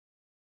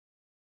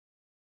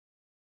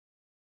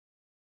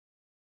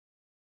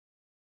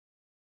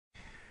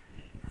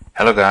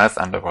Hello guys,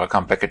 and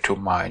welcome back to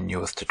my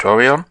newest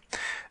tutorial.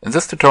 In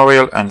this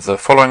tutorial and the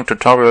following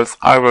tutorials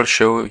I will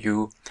show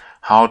you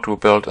how to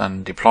build a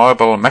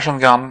deployable machine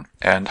gun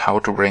and how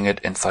to bring it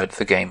inside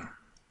the game.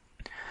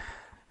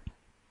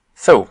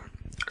 So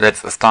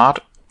let's start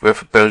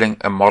with building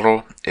a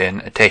model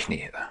in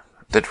Techne.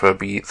 That will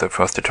be the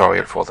first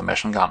tutorial for the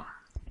machine gun.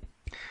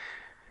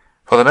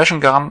 For the machine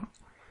gun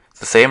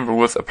the same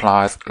rules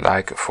applies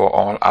like for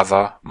all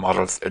other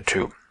models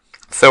too.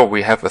 So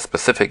we have a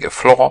specific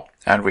floor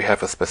and we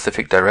have a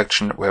specific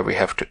direction where we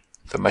have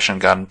the machine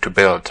gun to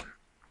build.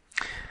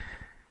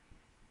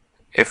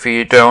 If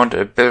we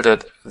don't build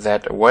it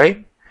that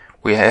way,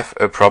 we have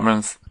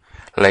problems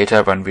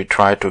later when we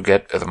try to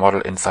get the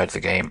model inside the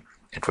game.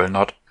 It will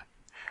not,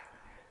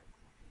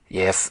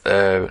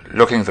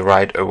 looking the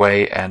right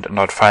way and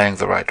not firing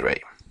the right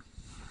way.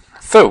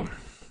 So,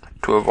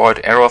 to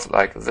avoid errors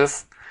like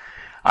this,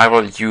 I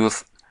will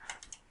use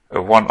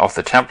one of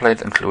the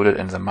templates included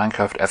in the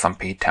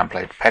Minecraft-SMP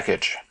template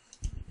package.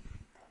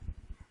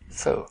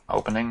 So,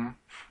 opening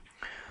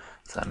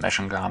the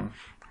machine gun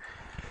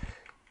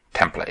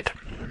template.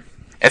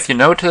 As you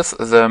notice,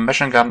 the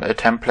machine gun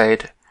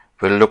template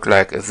will look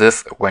like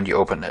this when you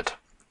open it.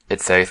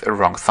 It says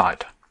wrong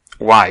side.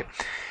 Why?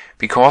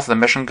 Because the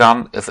machine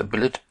gun is a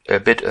bit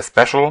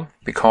special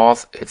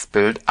because it's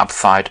built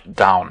upside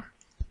down.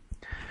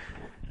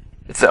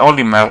 It's the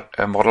only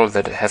model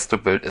that has to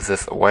build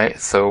this way,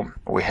 so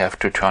we have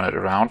to turn it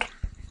around.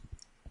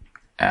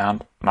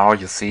 And now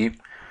you see,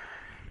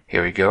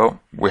 here we go,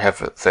 we have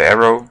the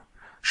arrow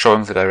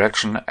showing the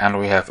direction and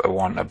we have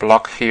a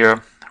block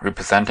here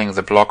representing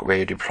the block where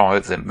you deploy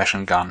the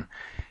machine gun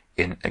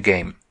in a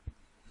game.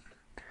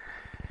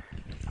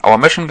 Our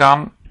machine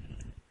gun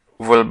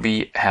will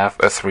have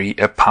three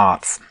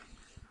parts.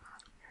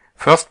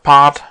 First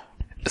part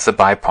is the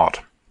bipod.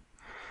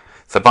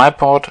 The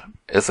bipod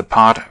is a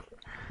part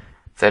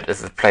that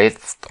is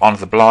placed on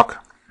the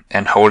block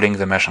and holding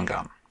the machine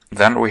gun.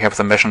 Then we have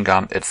the machine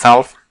gun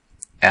itself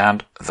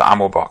and the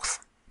ammo box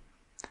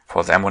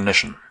for the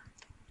ammunition.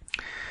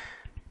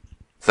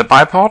 The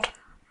bipod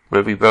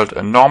will be built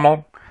in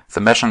normal. The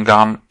machine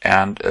gun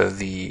and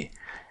the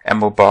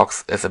ammo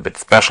box is a bit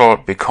special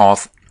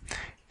because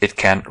it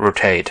can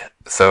rotate,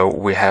 so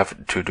we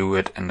have to do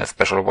it in a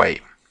special way.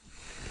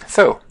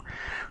 So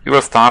we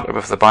will start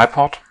with the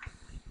bipod.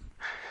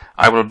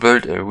 I will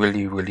build a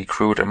really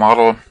crude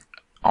model,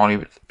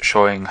 only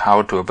showing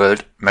how to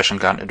build machine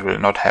gun. It will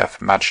not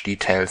have much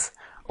details,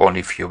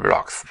 only few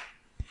blocks.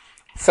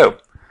 So,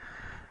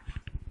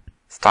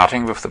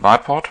 starting with the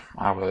bipod,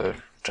 I will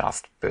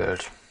just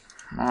build,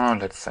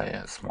 let's say,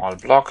 a small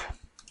block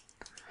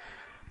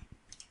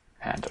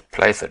and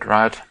place it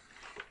right.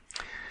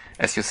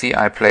 As you see,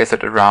 I place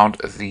it around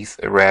this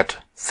red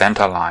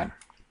center line.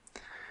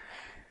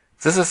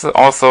 This is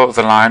also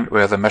the line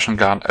where the machine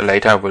gun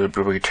later will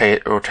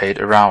rotate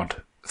around.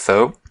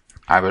 So,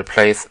 I will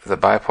place the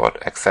bipod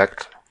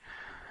exact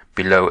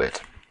below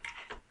it.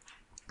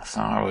 So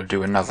I will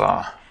do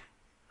another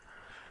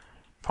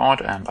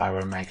point and I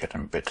will make it a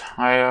bit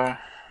higher,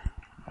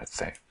 let's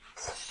say,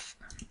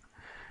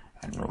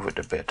 and move it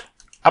a bit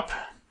up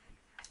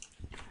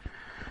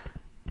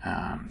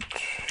and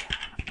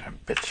a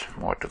bit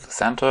more to the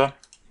center.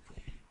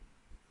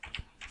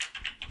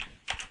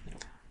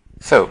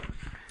 So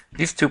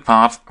these two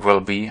parts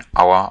will be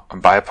our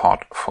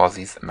bipod for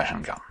this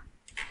machine gun.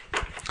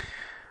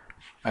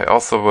 I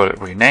also will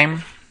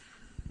rename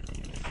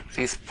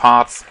these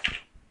parts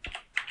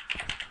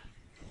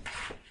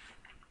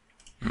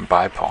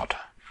bipod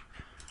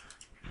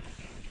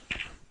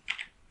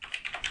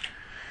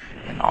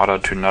in order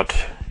to not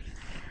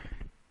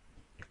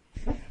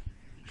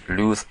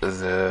lose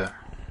the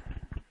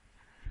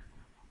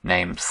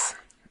names.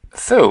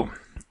 So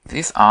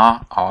these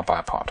are our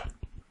bipod.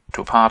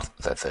 Two parts,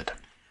 that's it.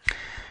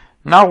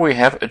 Now we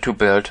have to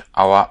build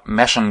our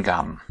machine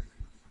gun.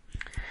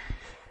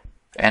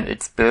 And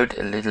it's built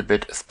a little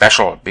bit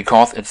special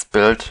because it's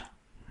built,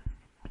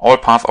 all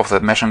parts of the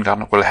machine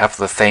gun will have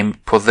the same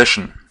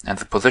position and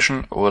the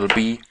position will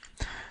be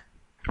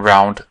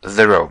around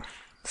 0.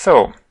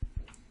 So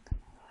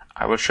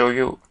I will show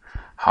you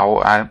how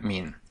I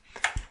mean.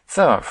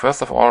 So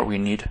first of all we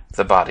need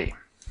the body.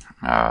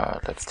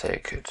 Let's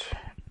take it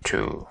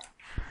 2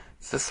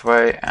 this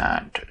way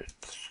and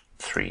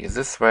 3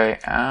 this way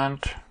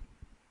and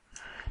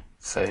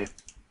say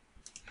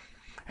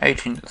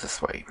 18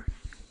 this way.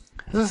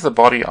 This is the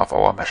body of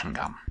our machine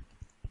gun.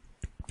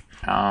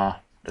 A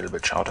little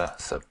bit shorter,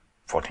 so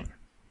 14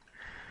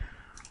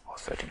 or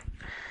 13.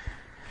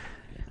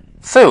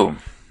 So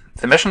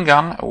the machine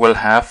gun will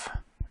have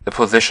a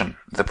position.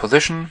 The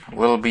position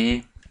will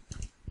be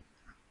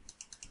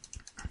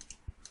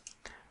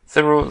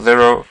 0,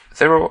 0,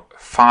 0,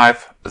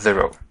 5,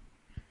 0.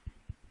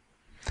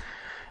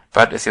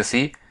 But as you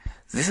see,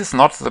 this is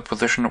not the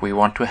position we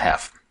want to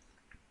have.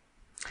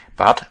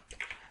 But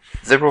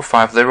 0,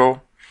 5,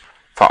 0,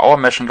 for our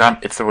machine gun,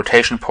 it's the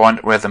rotation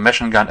point where the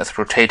machine gun is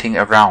rotating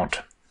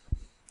around.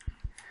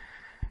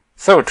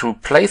 So to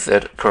place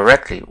it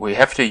correctly, we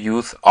have to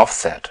use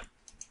offset.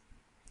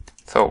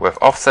 So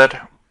with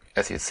offset,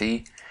 as you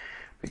see,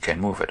 we can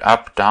move it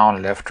up,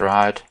 down, left,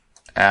 right,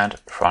 and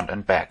front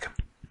and back.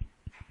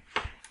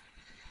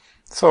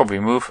 So we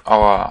move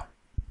our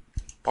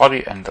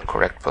body in the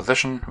correct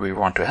position we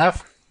want to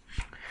have,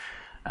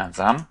 and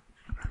then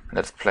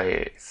let's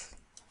place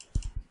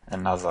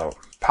another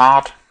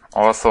part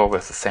also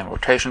with the same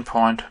rotation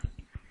point.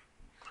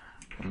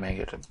 Make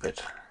it a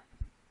bit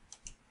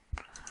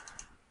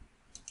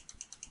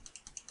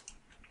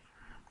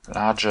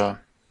larger.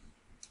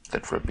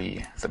 That will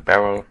be the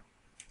barrel,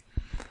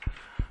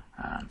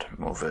 and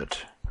move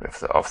it with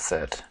the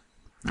offset.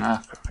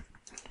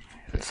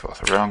 This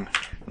was wrong.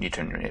 Need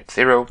to unit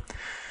 0.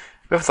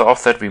 With the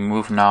offset, we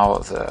move now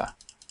the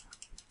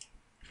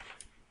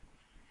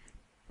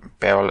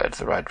barrel at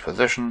the right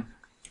position,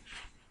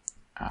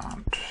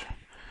 and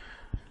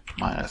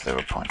minus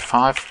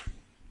 0.5,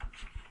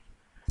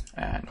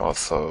 and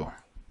also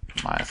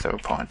minus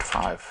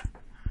 0.5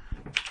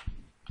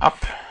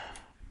 up.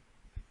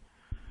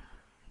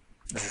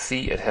 As you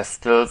see, it has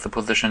still the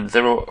position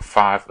 0,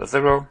 5,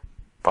 0,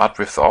 but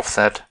with the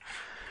offset,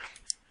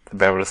 the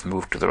barrel is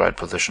moved to the right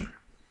position.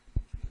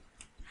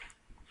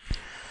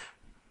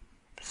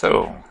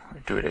 So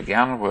we do it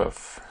again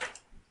with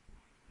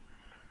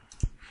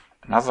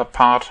another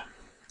part,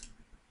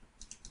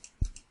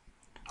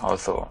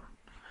 also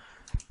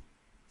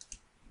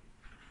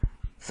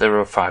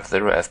 0, 5,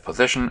 0 as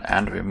position,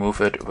 and we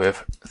move it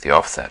with the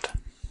offset.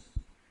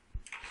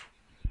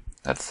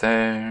 Let's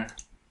say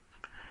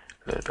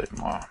a little bit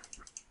more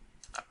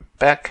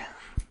back,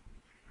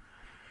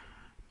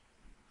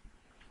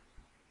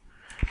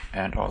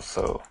 and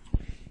also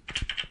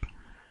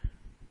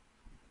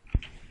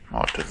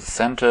more to the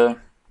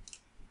center,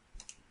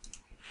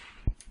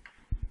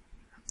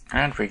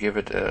 and we give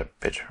it a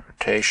bit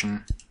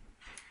rotation.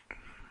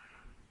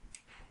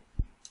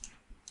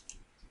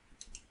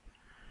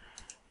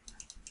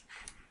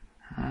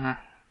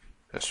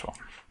 This one.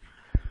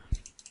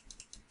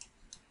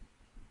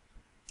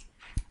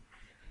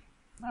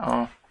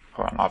 Oh,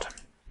 or not.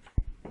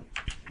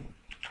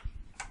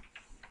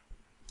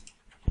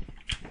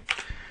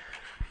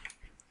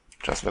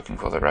 Just looking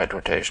for the right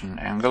rotation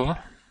angle.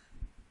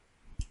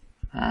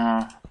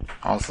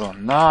 Also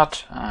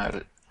not.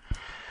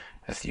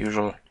 As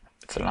usual,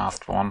 it's the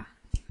last one.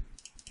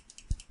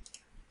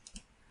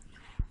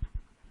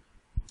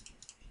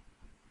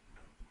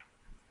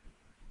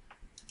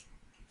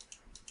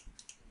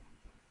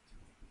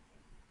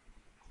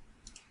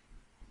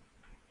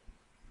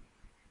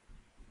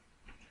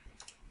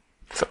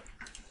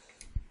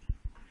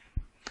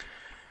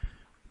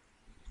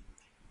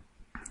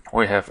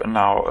 We have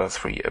now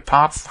 3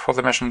 parts for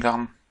the machine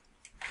gun,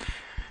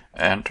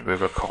 and we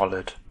will call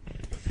it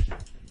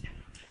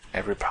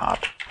every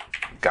part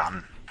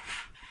gun.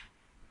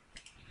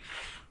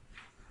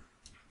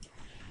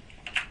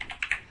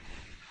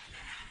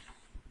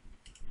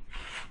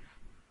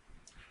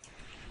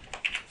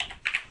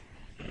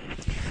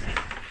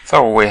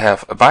 So we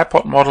have a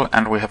bipod model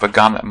and we have a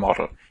gun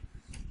model.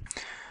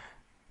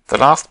 The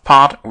last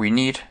part we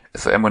need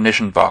is the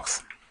ammunition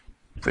box,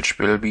 which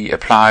will be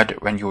applied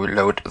when you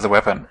load the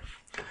weapon.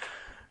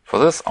 For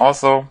this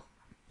also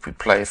we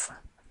place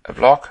a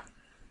block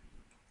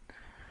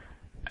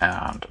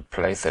and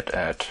place it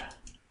at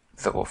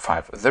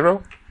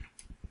 0.50,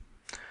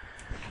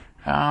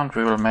 and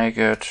we will make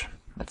it,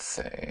 let's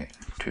say,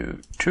 2,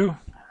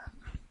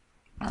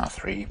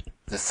 3,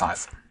 this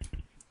size.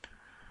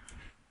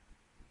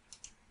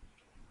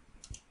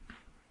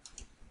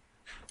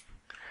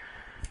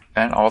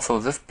 And also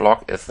this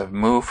block is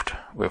moved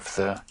with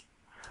the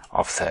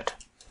offset.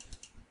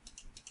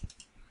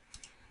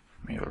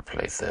 We will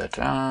place it,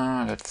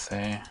 let's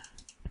say,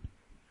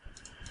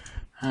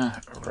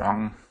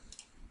 wrong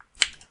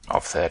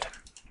offset.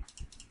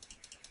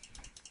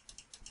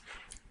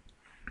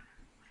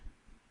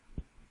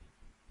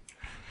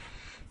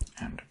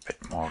 And a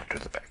bit more to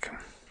the back.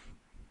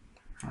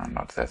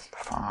 Not that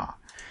far.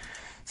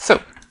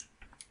 So,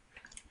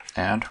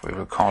 and we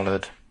will call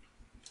it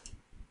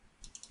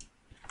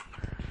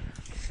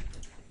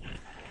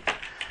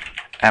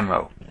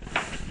ammo.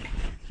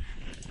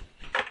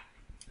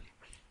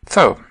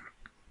 So,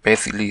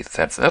 basically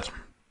that's it.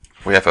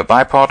 We have a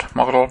bipod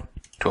model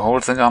to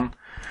hold the gun.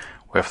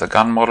 We have the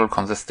gun model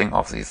consisting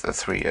of these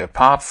 3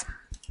 parts.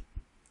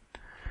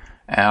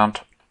 And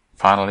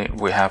finally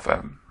we have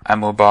an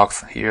ammo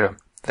box here.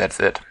 That's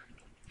it.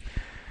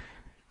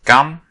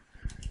 Gun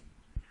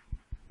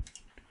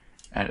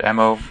and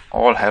ammo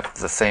all have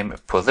the same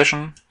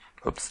position.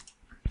 Oops.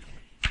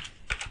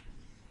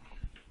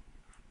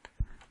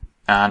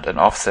 And an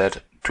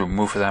offset to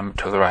move them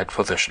to the right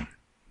position.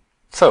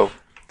 So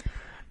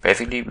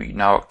basically we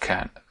now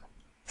can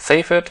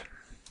save it,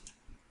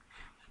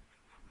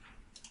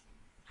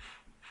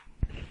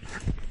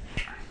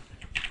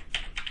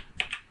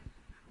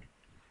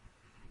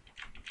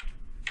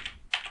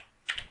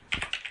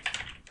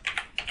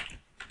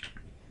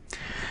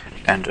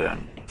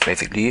 and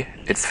basically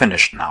it's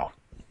finished now.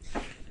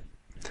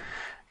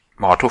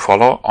 More to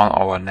follow on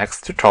our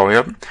next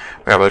tutorial,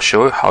 where I will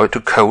show you how to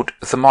code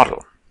the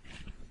model.